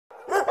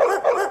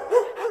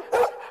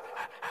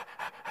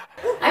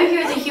I'm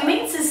here at the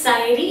Humane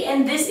Society,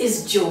 and this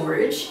is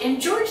George.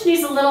 And George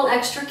needs a little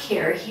extra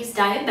care. He's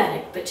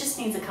diabetic, but just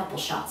needs a couple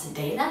shots a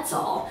day, that's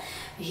all.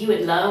 He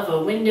would love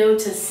a window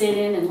to sit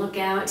in and look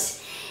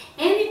out.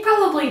 And he'd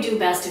probably do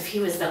best if he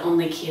was the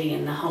only kitty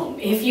in the home.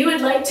 If you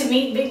would like to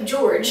meet Big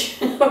George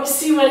or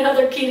see what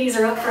other kitties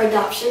are up for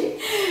adoption,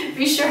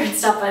 be sure to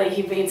stop by the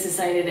Humane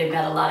Society. They've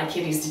got a lot of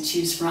kitties to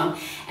choose from.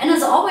 And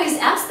as always,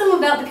 ask them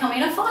about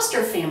becoming a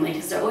foster family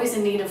because they're always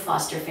in need of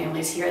foster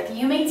families here at the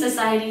Humane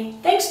Society.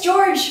 Thanks,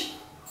 George!